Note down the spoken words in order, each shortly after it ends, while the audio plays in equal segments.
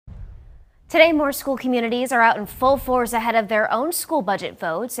Today, more school communities are out in full force ahead of their own school budget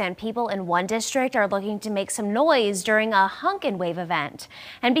votes, and people in one district are looking to make some noise during a hunk and wave event.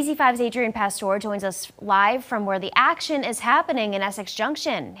 NBC5's Adrian Pastor joins us live from where the action is happening in Essex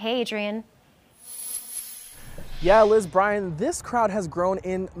Junction. Hey, Adrian. Yeah, Liz, Brian, this crowd has grown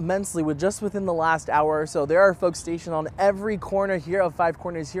immensely within the last hour or so. There are folks stationed on every corner here of Five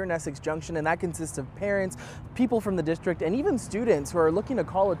Corners here in Essex Junction, and that consists of parents, people from the district, and even students who are looking to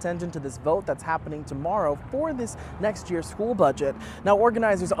call attention to this vote that's happening tomorrow for this next year's school budget. Now,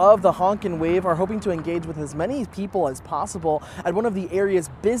 organizers of the Honk and Wave are hoping to engage with as many people as possible at one of the area's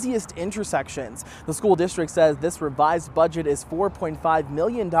busiest intersections. The school district says this revised budget is $4.5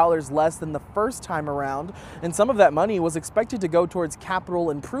 million less than the first time around, and some of that money was expected to go towards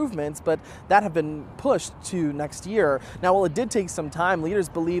capital improvements, but that have been pushed to next year. Now, while it did take some time, leaders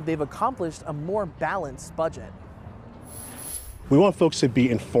believe they've accomplished a more balanced budget. We want folks to be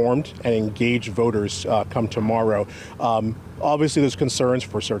informed and engaged voters come tomorrow. Obviously, there's concerns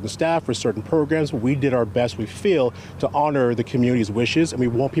for certain staff, for certain programs. We did our best, we feel, to honor the community's wishes, and we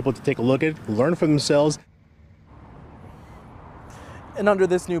want people to take a look at it, learn for themselves. And under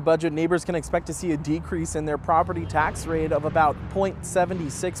this new budget, neighbors can expect to see a decrease in their property tax rate of about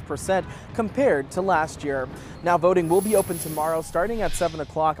 0.76% compared to last year. Now, voting will be open tomorrow starting at 7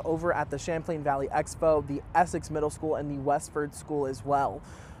 o'clock over at the Champlain Valley Expo, the Essex Middle School, and the Westford School as well.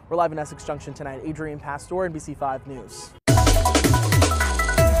 We're live in Essex Junction tonight. Adrian Pastor, NBC5 News.